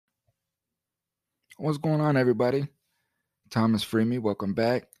What's going on, everybody? Thomas Freemy, welcome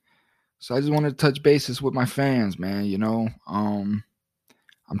back. So I just wanted to touch bases with my fans, man. I'm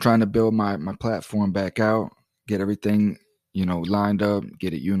trying to build my platform back out, get everything, lined up,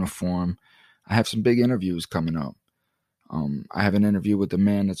 get it uniform. I have some big interviews coming up. I have an interview with a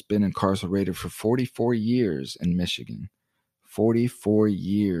man that's been incarcerated for 44 years in Michigan. 44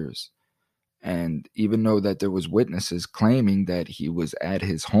 years. And even though that there was witnesses claiming that he was at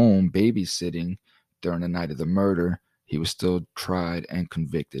his home babysitting during the night of the murder, he was still tried and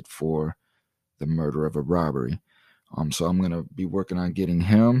convicted for the murder of a robbery. So I'm gonna be working on getting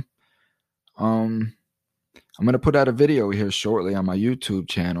him. Um, I'm gonna put out a video here shortly on my YouTube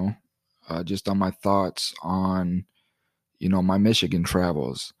channel, just on my thoughts on, my Michigan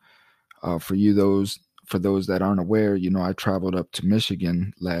travels. For those that aren't aware, I traveled up to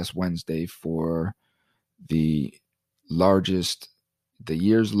Michigan last Wednesday for the largest, the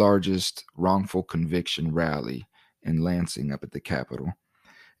year's largest wrongful conviction rally in Lansing up at the Capitol.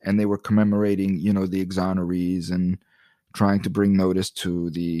 And they were commemorating, the exonerees and trying to bring notice to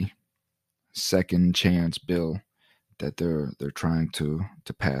the second chance bill that they're trying to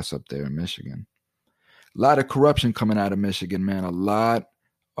pass up there in Michigan. A lot of corruption coming out of Michigan, man. A lot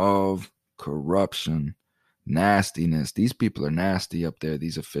of corruption, nastiness. These people are nasty up there,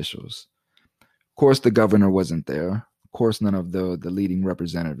 these officials. Of course, the governor wasn't there. Of course, none of the leading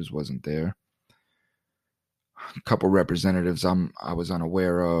representatives wasn't there. A couple representatives I was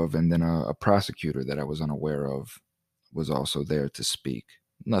unaware of, and then a prosecutor that I was unaware of was also there to speak.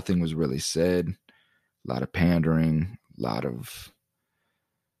 Nothing was really said. A lot of pandering,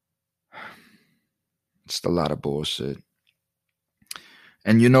 just a lot of bullshit.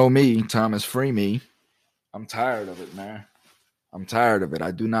 And you know me, Thomas Freemy, I'm tired of it, man. I'm tired of it.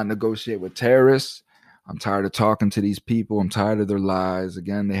 I do not negotiate with terrorists. I'm tired of talking to these people. I'm tired of their lies.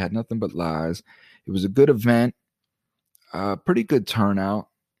 Again, they had nothing but lies. It was a good event, pretty good turnout.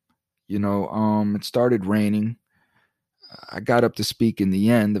 It started raining. I got up to speak in the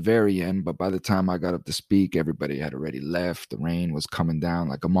end, the very end, but by the time I got up to speak, everybody had already left. The rain was coming down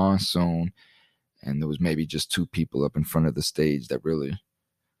like a monsoon, and there was maybe just two people up in front of the stage that really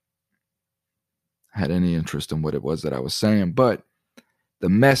had any interest in what it was that I was saying. But the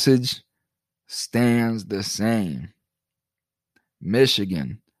message stands the same.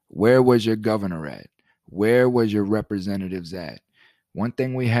 Michigan, where was your governor at? Where was your representatives at? One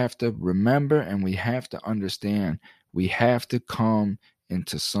thing we have to remember and we have to understand, we have to come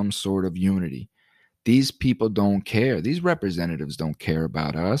into some sort of unity. These people don't care. These representatives don't care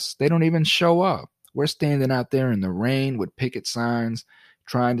about us. They don't even show up. We're standing out there in the rain with picket signs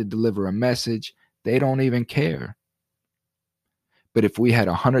trying to deliver a message. They don't even care. But if we had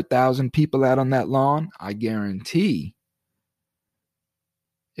 100,000 people out on that lawn, I guarantee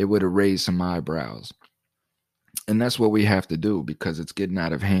it would have raised some eyebrows. And that's what we have to do because it's getting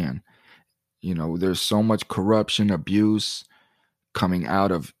out of hand. There's so much corruption, abuse coming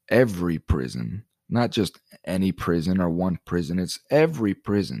out of every prison, not just any prison or one prison. It's every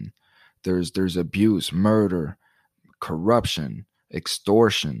prison. There's abuse, murder, corruption,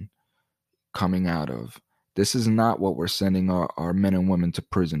 extortion coming out of. This is not what we're sending our men and women to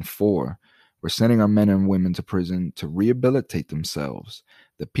prison for. We're sending our men and women to prison to rehabilitate themselves.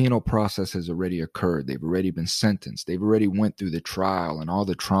 The penal process has already occurred. They've already been sentenced. They've already went through the trial and all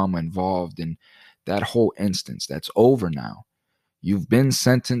the trauma involved in that whole instance. That's over now. You've been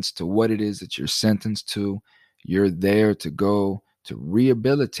sentenced to what it is that you're sentenced to. You're there to go to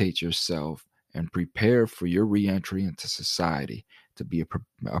rehabilitate yourself and prepare for your reentry into society to be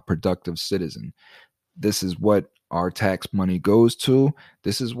a productive citizen. This is what our tax money goes to.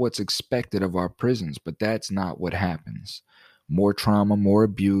 This is what's expected of our prisons, but that's not what happens. More trauma, more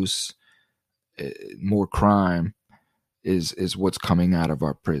abuse, more crime is what's coming out of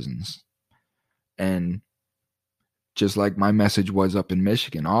our prisons. And just like my message was up in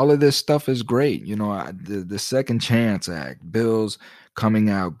Michigan, all of this stuff is great. The Second Chance Act, bills coming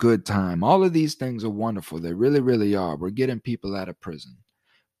out, good time. All of these things are wonderful. They really, really are. We're getting people out of prison.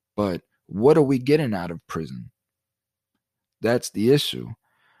 But what are we getting out of prison? That's the issue.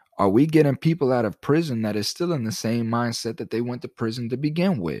 Are we getting people out of prison that is still in the same mindset that they went to prison to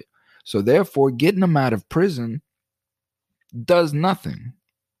begin with? So therefore, getting them out of prison does nothing.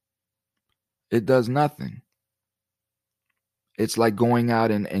 It does nothing. It's like going out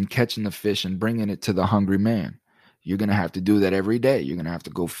and catching the fish and bringing it to the hungry man. You're going to have to do that every day. You're going to have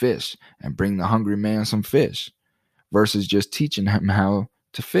to go fish and bring the hungry man some fish versus just teaching him how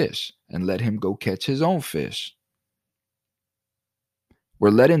to fish and let him go catch his own fish. We're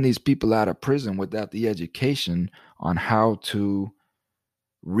letting these people out of prison without the education on how to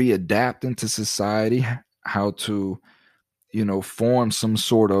readapt into society, how to, form some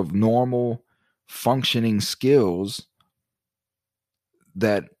sort of normal functioning skills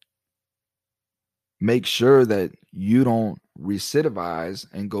that make sure that you don't recidivize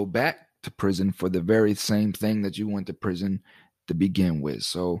and go back to prison for the very same thing that you went to prison to begin with.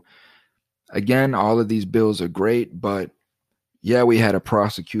 So again, all of these bills are great, but yeah, we had a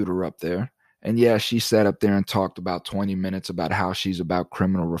prosecutor up there. And yeah, she sat up there and talked about 20 minutes about how she's about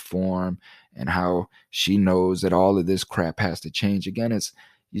criminal reform and how she knows that all of this crap has to change. Again, it's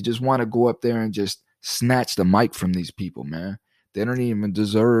you just want to go up there and just snatch the mic from these people, man. They don't even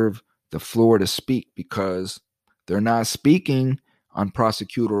deserve the floor to speak because they're not speaking on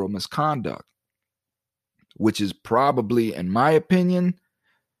prosecutorial misconduct, which is probably, in my opinion,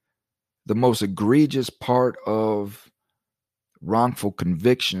 the most egregious part of wrongful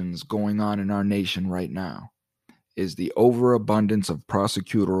convictions going on in our nation right now is the overabundance of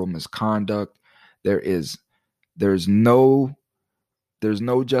prosecutorial misconduct. There's no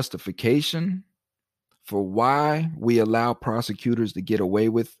justification for why we allow prosecutors to get away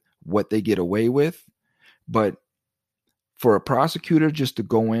with what they get away with, but for a prosecutor just to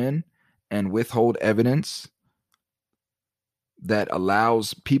go in and withhold evidence that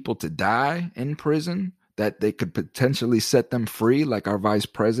allows people to die in prison, that they could potentially set them free, like our vice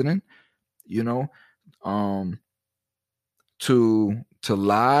president, to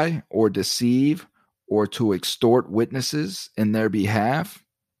lie or deceive or to extort witnesses in their behalf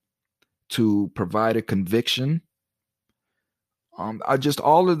to provide a conviction. Just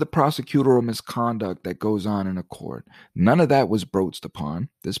all of the prosecutorial misconduct that goes on in a court, none of that was broached upon.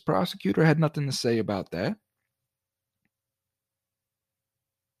 This prosecutor had nothing to say about that.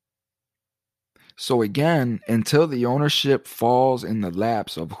 So again, until the ownership falls in the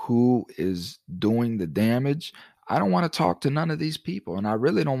laps of who is doing the damage, I don't want to talk to none of these people, and I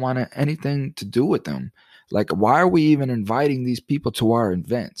really don't want anything to do with them. Like, why are we even inviting these people to our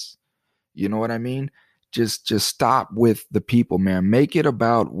events? You know what I mean? Just stop with the people, man. Make it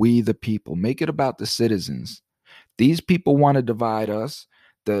about we the people. Make it about the citizens. These people want to divide us.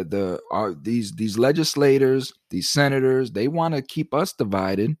 These legislators, these senators, they want to keep us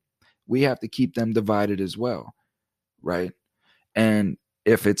divided. We have to keep them divided as well, right? And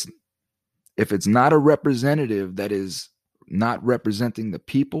if it's not a representative that is not representing the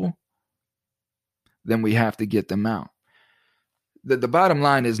people, then we have to get them out. The bottom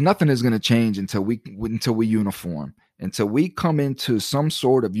line is nothing is going to change until we uniform, until we come into some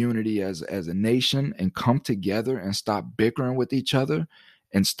sort of unity as a nation and come together and stop bickering with each other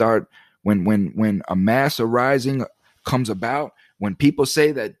and start when a mass arising comes about, when people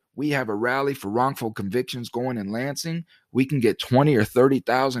say that we have a rally for wrongful convictions going in Lansing, we can get 20 or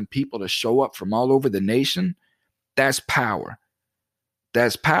 30,000 people to show up from all over the nation. That's power.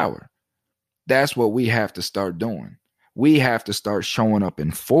 That's power. That's what we have to start doing. We have to start showing up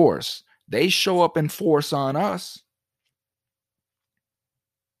in force. They show up in force on us.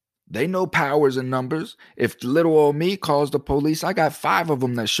 They know powers and numbers. If little old me calls the police, I got 5 of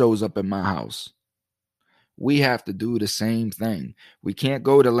them that shows up in my house. We have to do the same thing. We can't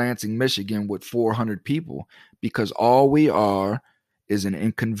go to Lansing, Michigan with 400 people because all we are is an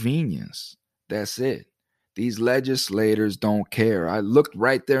inconvenience. That's it. These legislators don't care. I looked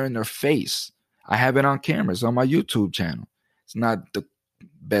right there in their face. I have it on camera. It's on my YouTube channel. It's not the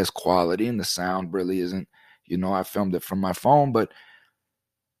best quality and the sound really isn't. I filmed it from my phone, but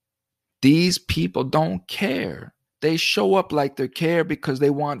these people don't care. They show up like they care because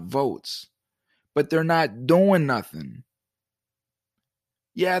they want votes, but they're not doing nothing.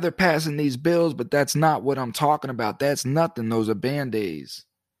 Yeah, they're passing these bills, but that's not what I'm talking about. That's nothing. Those are Band-Aids.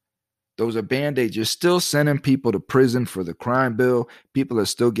 Those are Band-Aids. You're still sending people to prison for the crime bill. People are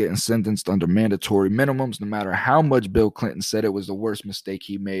still getting sentenced under mandatory minimums, no matter how much Bill Clinton said it was the worst mistake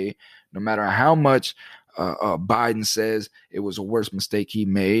he made, no matter how much Biden says it was the worst mistake he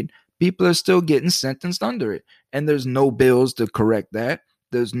made. People are still getting sentenced under it. And there's no bills to correct that.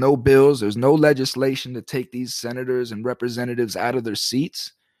 There's no bills. There's no legislation to take these senators and representatives out of their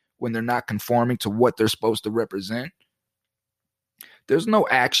seats when they're not conforming to what they're supposed to represent. There's no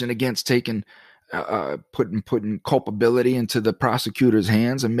action against taking, putting culpability into the prosecutor's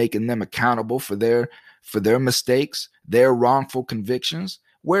hands and making them accountable for their mistakes, their wrongful convictions.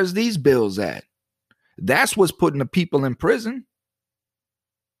 Where's these bills at? That's what's putting the people in prison.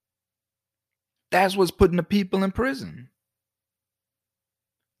 That's what's putting the people in prison.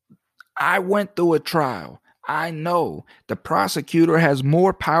 I went through a trial. I know the prosecutor has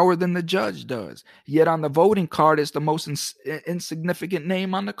more power than the judge does. Yet on the voting card, it's the most insignificant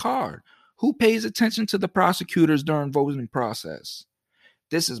name on the card. Who pays attention to the prosecutors during voting process?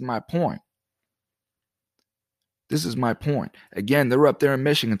 This is my point. This is my point. Again, they're up there in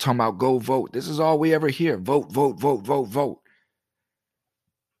Michigan talking about go vote. This is all we ever hear. Vote, vote, vote, vote, vote.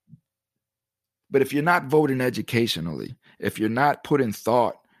 But if you're not voting educationally, if you're not putting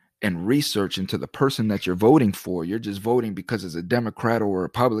thought and research into the person that you're voting for, you're just voting because it's a Democrat or a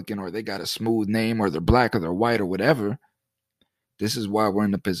Republican or they got a smooth name or they're black or they're white or whatever. This is why we're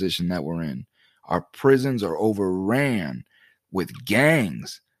in the position that we're in. Our prisons are overran with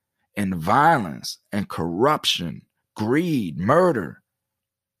gangs and violence and corruption, greed, murder.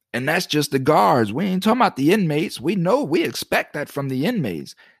 And that's just the guards. We ain't talking about the inmates. We know, we expect that from the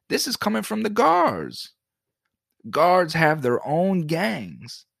inmates. This is coming from the guards. Guards have their own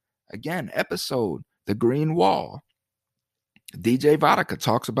gangs. Again, episode, The Green Wall. DJ Vodka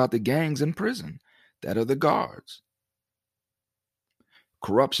talks about the gangs in prison that are the guards.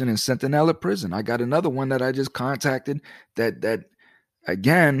 Corruption in Centinela Prison. I got another one that I just contacted that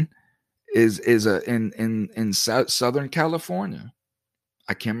again is in Southern California.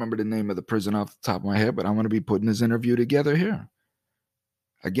 I can't remember the name of the prison off the top of my head, but I'm going to be putting this interview together here.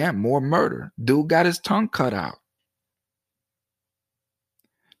 Again, more murder. Dude got his tongue cut out.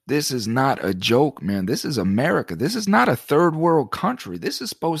 This is not a joke, man. This is America. This is not a third world country. This is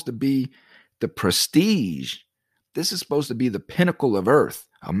supposed to be the prestige. This is supposed to be the pinnacle of earth.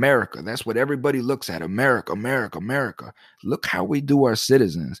 America. That's what everybody looks at. America, America, America. Look how we do our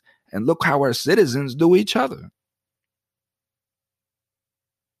citizens, and look how our citizens do each other.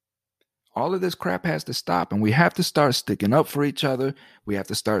 All of this crap has to stop, and we have to start sticking up for each other. We have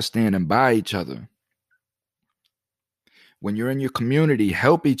to start standing by each other. When you're in your community,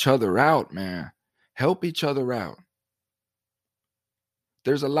 help each other out, man. Help each other out.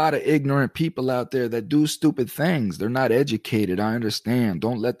 There's a lot of ignorant people out there that do stupid things. They're not educated. I understand.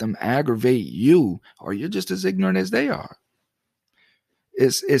 Don't let them aggravate you, or you're just as ignorant as they are.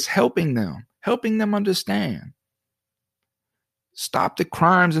 It's helping them understand. Stop the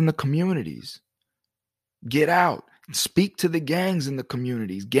crimes in the communities. Get out. Speak to the gangs in the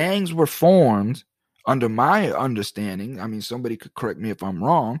communities. Gangs were formed, under my understanding. I mean, somebody could correct me if I'm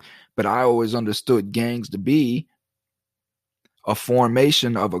wrong, but I always understood gangs to be a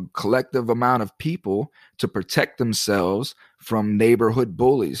formation of a collective amount of people to protect themselves from neighborhood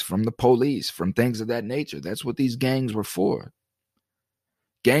bullies, from the police, from things of that nature. That's what these gangs were for.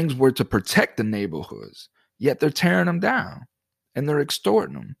 Gangs were to protect the neighborhoods, yet they're tearing them down and they're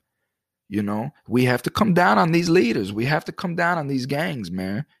extorting them. You know, we have to come down on these leaders. We have to come down on these gangs,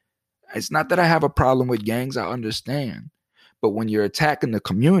 man. It's not that I have a problem with gangs. I understand. But when you're attacking the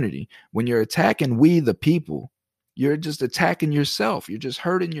community, when you're attacking we the people, you're just attacking yourself. You're just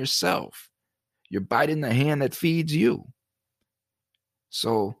hurting yourself. You're biting the hand that feeds you.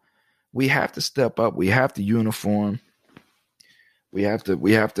 So we have to step up. We have to uniform. We have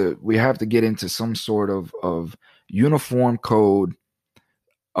to get into some sort of uniform code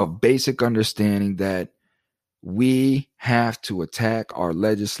of basic understanding that we have to attack our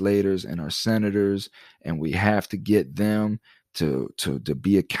legislators and our senators, and we have to get them to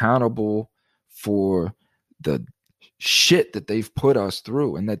be accountable for the shit that they've put us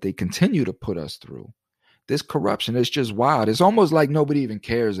through and that they continue to put us through. This corruption is just wild. It's almost like nobody even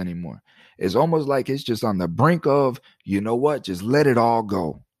cares anymore. It's almost like it's just on the brink of, you know what, just let it all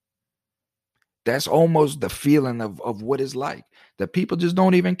go. That's almost the feeling of what it's like, that people just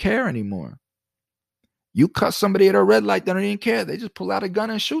don't even care anymore. You cut somebody at a red light, they don't even care. They just pull out a gun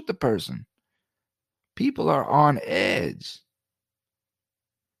and shoot the person. People are on edge.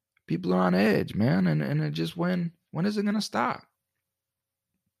 People are on edge, man. And it just, when is it going to stop?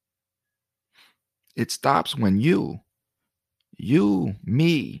 It stops when you,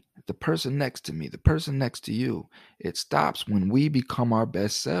 me, the person next to me, the person next to you, it stops when we become our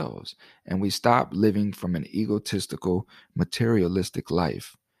best selves and we stop living from an egotistical, materialistic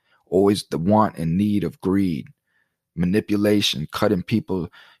life. Always the want and need of greed, manipulation, cutting people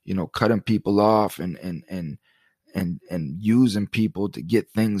off and using people to get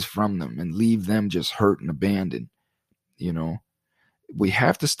things from them and leave them just hurt and abandoned. You know, we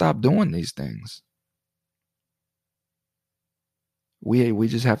have to stop doing these things. We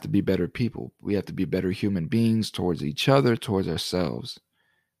just have to be better people. We have to be better human beings towards each other, towards ourselves.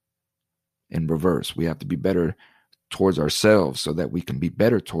 In reverse, we have to be better towards ourselves so that we can be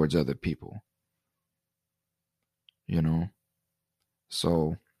better towards other people. You know?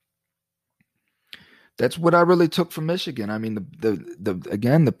 So that's what I really took from Michigan. I mean,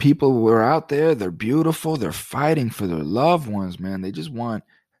 the people who are out there, they're beautiful. They're fighting for their loved ones, man. They just want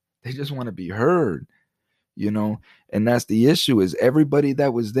to be heard. You know, and that's the issue, is everybody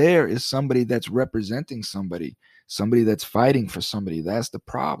that was there is somebody that's representing somebody. somebody that's fighting for somebody. That's the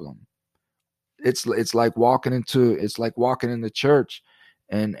problem. It's like walking in the church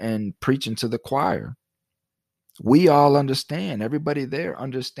and preaching to the choir. We all understand. Everybody there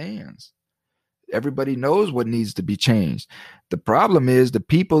understands. Everybody knows what needs to be changed. The problem is the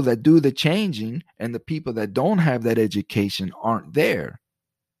people that do the changing and the people that don't have that education aren't there.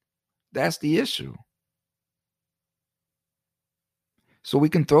 That's the issue. So we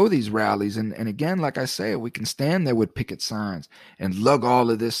can throw these rallies and again, like I say, we can stand there with picket signs and lug all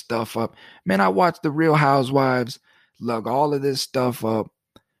of this stuff up. Man, I watched the Real Housewives lug all of this stuff up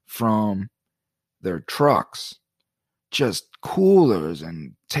from their trucks, just coolers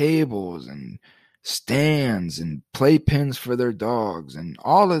and tables and stands and playpens for their dogs and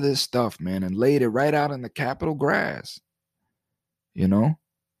all of this stuff, man, and laid it right out in the Capitol grass. You know,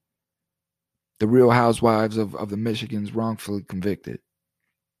 the Real Housewives of the Michigans wrongfully convicted.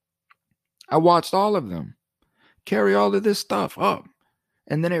 I watched all of them carry all of this stuff up.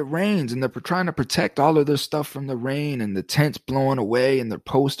 And then it rains and they're trying to protect all of their stuff from the rain and the tents blowing away and their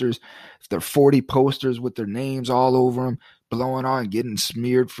posters, their 40 posters with their names all over them, blowing on and getting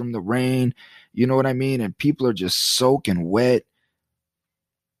smeared from the rain. You know what I mean? And people are just soaking wet.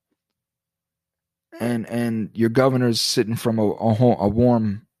 And your governor's sitting from a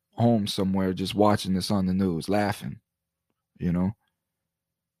warm home somewhere just watching this on the news, laughing, you know?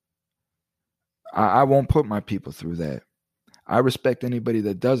 I won't put my people through that. I respect anybody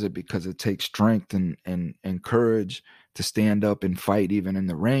that does it because it takes strength and courage to stand up and fight even in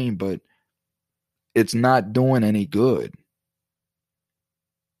the rain, but it's not doing any good.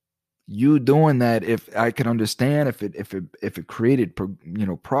 You doing that, if I could understand if it created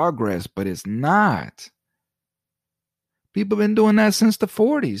progress, but it's not. People have been doing that since the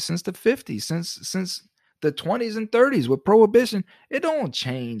 40s, since the 50s, since the 20s and 30s with prohibition. It don't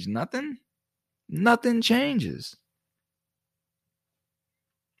change nothing. Nothing changes.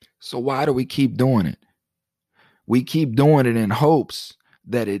 So why do we keep doing it? We keep doing it in hopes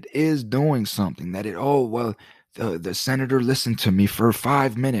that it is doing something, that the senator listened to me for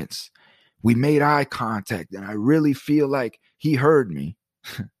 5 minutes. We made eye contact and I really feel like he heard me.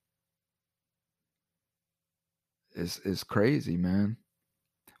 It's crazy, man.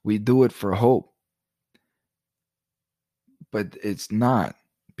 We do it for hope. But it's not,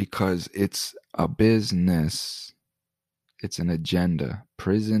 because it's a business. It's an agenda.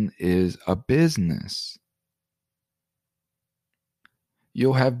 Prison is a business.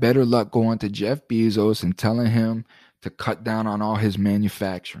 You'll have better luck going to Jeff Bezos and telling him to cut down on all his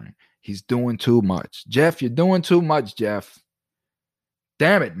manufacturing. He's doing too much. Jeff, you're doing too much, Jeff.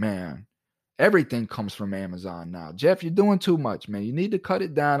 Damn it, man. Everything comes from Amazon now. Jeff, you're doing too much, man. You need to cut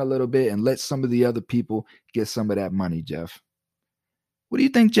it down a little bit and let some of the other people get some of that money, Jeff. What do you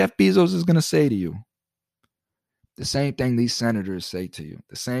think Jeff Bezos is going to say to you? The same thing these senators say to you.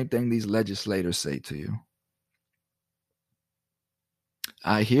 The same thing these legislators say to you.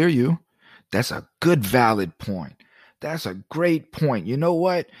 I hear you. That's a good, valid point. That's a great point. You know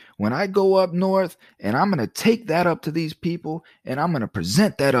what? When I go up north and I'm going to take that up to these people and I'm going to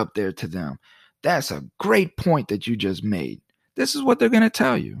present that up there to them. That's a great point that you just made. This is what they're going to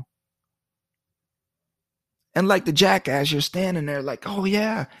tell you. And like the jackass, you're standing there like, oh,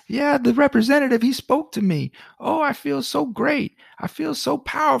 yeah, the representative, he spoke to me. Oh, I feel so great. I feel so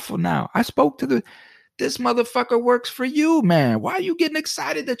powerful now. I spoke to this motherfucker works for you, man. Why are you getting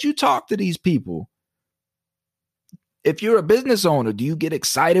excited that you talk to these people? If you're a business owner, do you get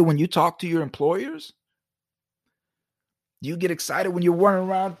excited when you talk to your employers? Do you get excited when you're running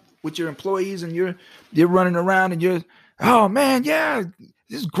around with your employees and you're running around and you're, oh, man, yeah,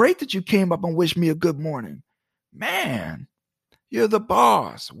 it's great that you came up and wished me a good morning. Man, you're the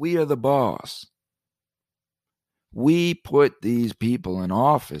boss. We are the boss. We put these people in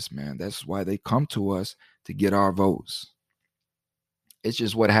office, man. That's why they come to us, to get our votes. It's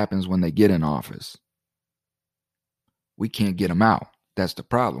just what happens when they get in office. We can't get them out. That's the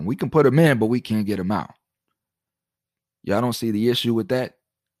problem. We can put them in, but we can't get them out. Y'all don't see the issue with that?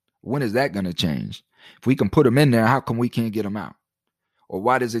 When is that going to change? If we can put them in there, how come we can't get them out? Or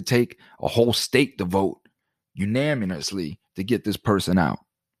why does it take a whole state to vote unanimously to get this person out?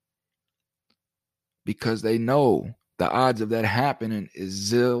 Because they know the odds of that happening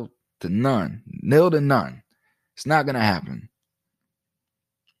is nil to none. It's not going to happen.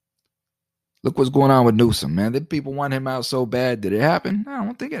 Look what's going on with Newsom, man. The people want him out so bad. Did it happen? I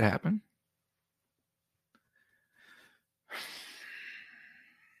don't think it happened.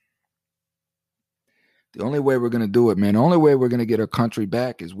 The only way we're going to do it, man, the only way we're going to get our country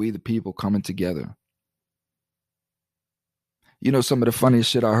back is we, the people, coming together. You know, some of the funniest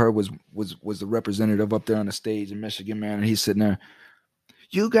shit I heard was the representative up there on the stage in Michigan, man, and he's sitting there.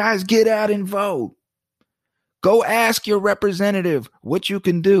 You guys get out and vote. Go ask your representative what you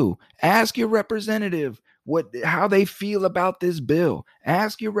can do. Ask your representative how they feel about this bill.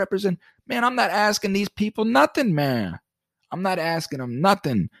 Ask your representative. Man, I'm not asking these people nothing, man. I'm not asking them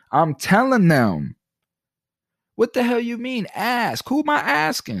nothing. I'm telling them. What the hell you mean? Ask. Who am I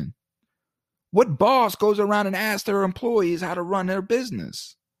asking? What boss goes around and asks their employees how to run their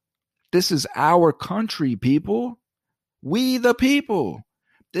business? This is our country, people. We the people.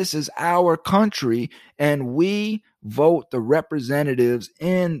 This is our country, and we vote the representatives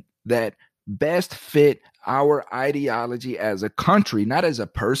in that best fit our ideology as a country, not as a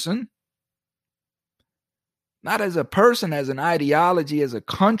person. Not as a person, as an ideology, as a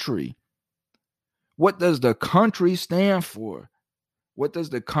country. What does the country stand for? What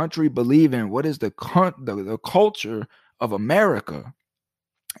does the country believe in? What is the culture of America?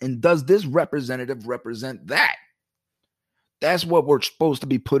 And does this representative represent that? That's what we're supposed to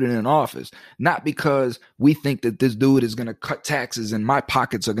be putting in office. Not because we think that this dude is going to cut taxes and my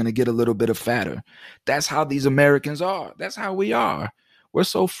pockets are going to get a little bit of fatter. That's how these Americans are. That's how we are. We're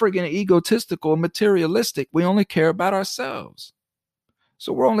so friggin' egotistical and materialistic. We only care about ourselves.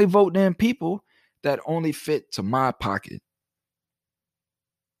 So we're only voting in people that only fit to my pocket.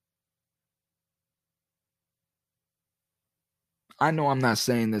 I know I'm not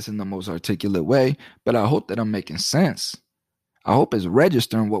saying this in the most articulate way, but I hope that I'm making sense. I hope it's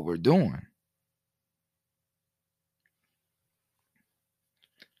registering what we're doing.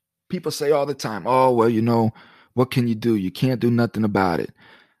 People say all the time, oh, well, you know, what can you do? You can't do nothing about it.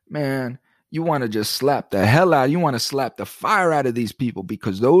 Man, you want to just slap the hell out. You want to slap the fire out of these people,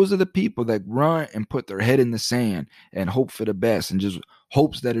 because those are the people that run and put their head in the sand and hope for the best and just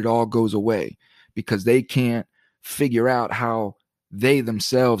hopes that it all goes away, because they can't figure out how they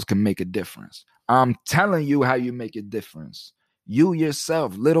themselves can make a difference. I'm telling you how you make a difference. You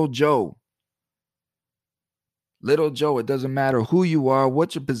yourself, little Joe. Little Joe, it doesn't matter who you are,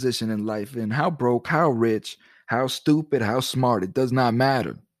 what your position in life is, how broke, how rich, how stupid, how smart. It does not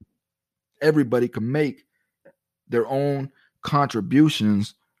matter. Everybody can make their own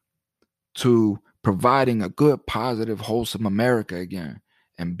contributions to providing a good, positive, wholesome America again,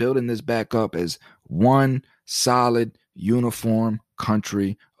 and building this back up as one solid, uniform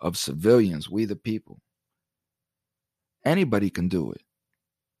country of civilians, we the people. Anybody can do it.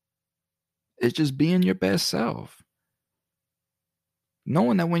 It's just being your best self.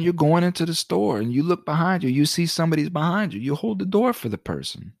 Knowing that when you're going into the store and you look behind you, you see somebody's behind you, you hold the door for the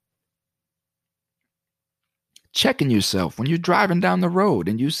person. Checking yourself when you're driving down the road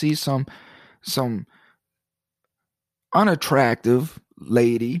and you see some unattractive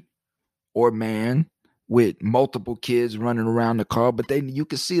lady or man with multiple kids running around the car, but you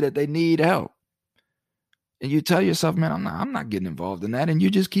can see that they need help. And you tell yourself, man, I'm not getting involved in that. And you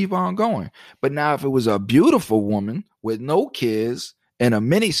just keep on going. But now if it was a beautiful woman with no kids and a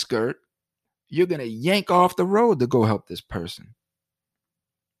mini skirt, you're going to yank off the road to go help this person.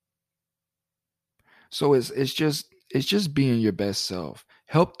 So it's just being your best self.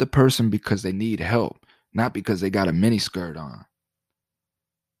 Help the person because they need help, not because they got a mini skirt on.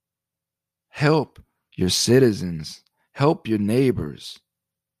 Help your citizens. Help your neighbors.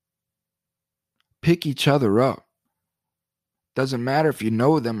 Pick each other up. Doesn't matter if you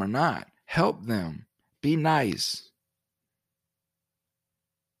know them or not. Help them. Be nice.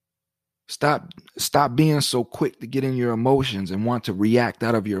 Stop being so quick to get in your emotions and want to react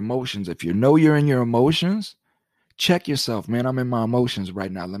out of your emotions. If you know you're in your emotions, check yourself, man. I'm in my emotions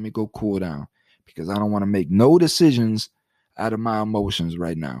right now. Let me go cool down, because I don't want to make no decisions out of my emotions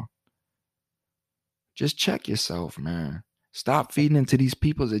right now. Just check yourself, man. Stop feeding into these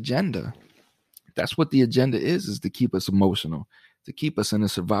people's agenda. That's what the agenda is to keep us emotional, to keep us in a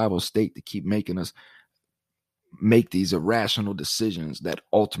survival state, to keep making us make these irrational decisions that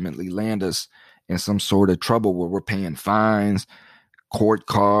ultimately land us in some sort of trouble where we're paying fines, court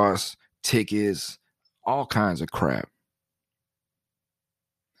costs, tickets, all kinds of crap.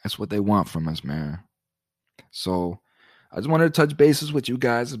 That's what they want from us, man. So I just wanted to touch bases with you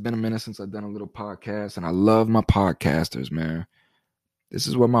guys. It's been a minute since I've done a little podcast, and I love my podcasters, man. This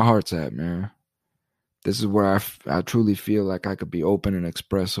is where my heart's at, man. This is where I truly feel like I could be open and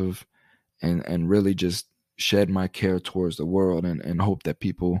expressive and really just shed my care towards the world and hope that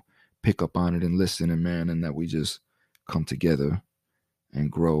people pick up on it and listen, and man, and that we just come together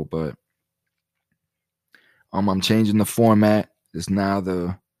and grow. But I'm changing the format. It's now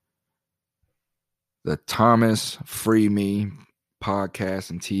the Thomas Free Me podcast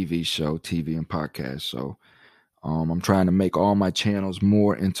and TV show, TV and podcast. So I'm trying to make all my channels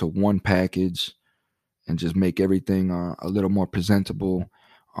more into one package and just make everything a little more presentable.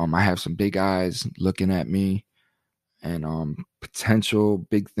 I have some big eyes looking at me and potential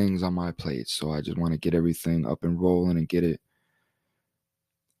big things on my plate. So I just want to get everything up and rolling and get it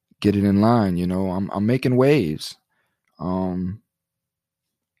in line. I'm making waves. Um,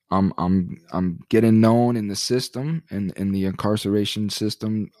 I'm getting known in the system and in the incarceration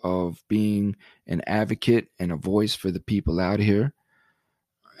system of being an advocate and a voice for the people out here.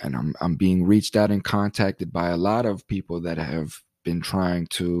 And I'm being reached out and contacted by a lot of people that have been trying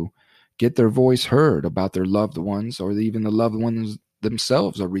to get their voice heard about their loved ones, or even the loved ones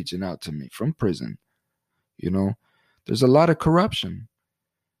themselves are reaching out to me from prison. There's a lot of corruption,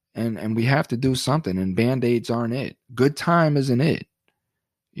 and we have to do something, and band-aids aren't it. Good time isn't it.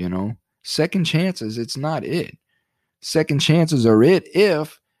 Second chances, it's not it. Second chances are it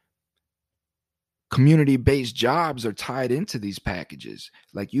if community-based jobs are tied into these packages.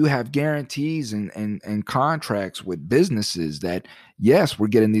 Like, you have guarantees and contracts with businesses that, yes, we're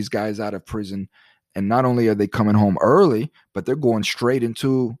getting these guys out of prison, and not only are they coming home early, but they're going straight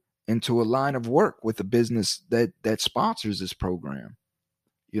into a line of work with a business that sponsors this program.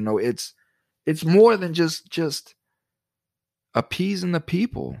 It's more than just appeasing the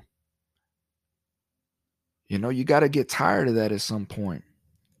people. You got to get tired of that at some point.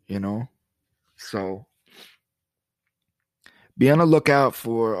 So be on the lookout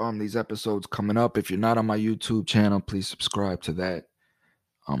for these episodes coming up. If you're not on my YouTube channel, please subscribe to that.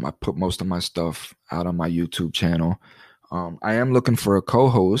 I put most of my stuff out on my YouTube channel. I am looking for a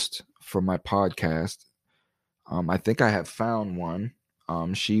co-host for my podcast. I think I have found one.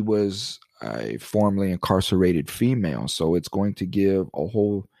 She was a formerly incarcerated female, so it's going to give a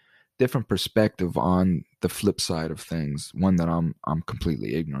whole different perspective on the flip side of things, one that I'm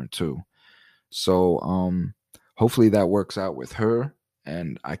completely ignorant to. So hopefully that works out with her,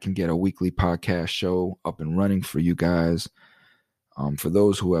 and I can get a weekly podcast show up and running for you guys. For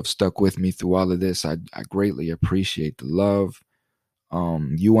those who have stuck with me through all of this, I greatly appreciate the love.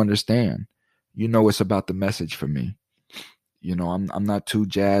 You understand. It's about the message for me. I'm not too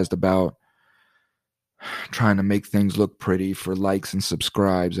jazzed about trying to make things look pretty for likes and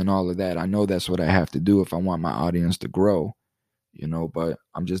subscribes and all of that. I know that's what I have to do if I want my audience to grow, but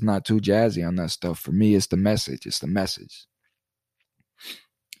I'm just not too jazzy on that stuff. For me, it's the message. It's the message.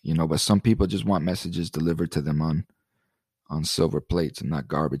 But some people just want messages delivered to them on silver plates and not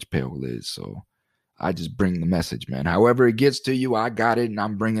garbage pail lids. So I just bring the message, man. However it gets to you, I got it, and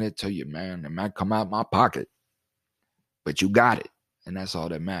I'm bringing it to you, man. It might come out my pocket, but you got it, and that's all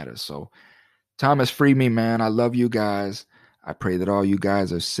that matters. So Thomas, free me, man. I love you guys. I pray that all you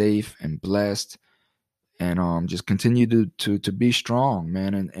guys are safe and blessed, and just continue to be strong,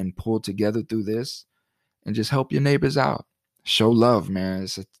 man, and pull together through this, and just help your neighbors out. Show love, man.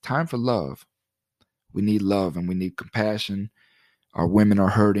 It's a time for love. We need love, and we need compassion. Our women are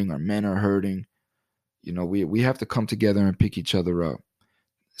hurting. Our men are hurting. We have to come together and pick each other up.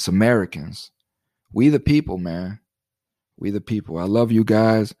 It's Americans. We the people, man. We the people. I love you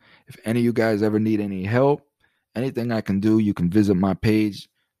guys. If any of you guys ever need any help, anything I can do, you can visit my page,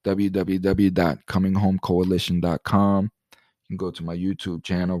 www.cominghomecoalition.com. You can go to my YouTube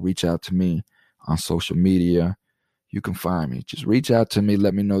channel, reach out to me on social media. You can find me. Just reach out to me.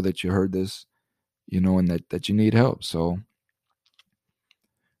 Let me know that you heard this, and that you need help. So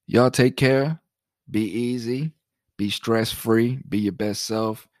y'all take care. Be easy. Be stress-free. Be your best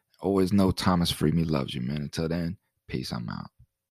self. Always know Thomas Free Me loves you, man. Until then, peace. I'm out.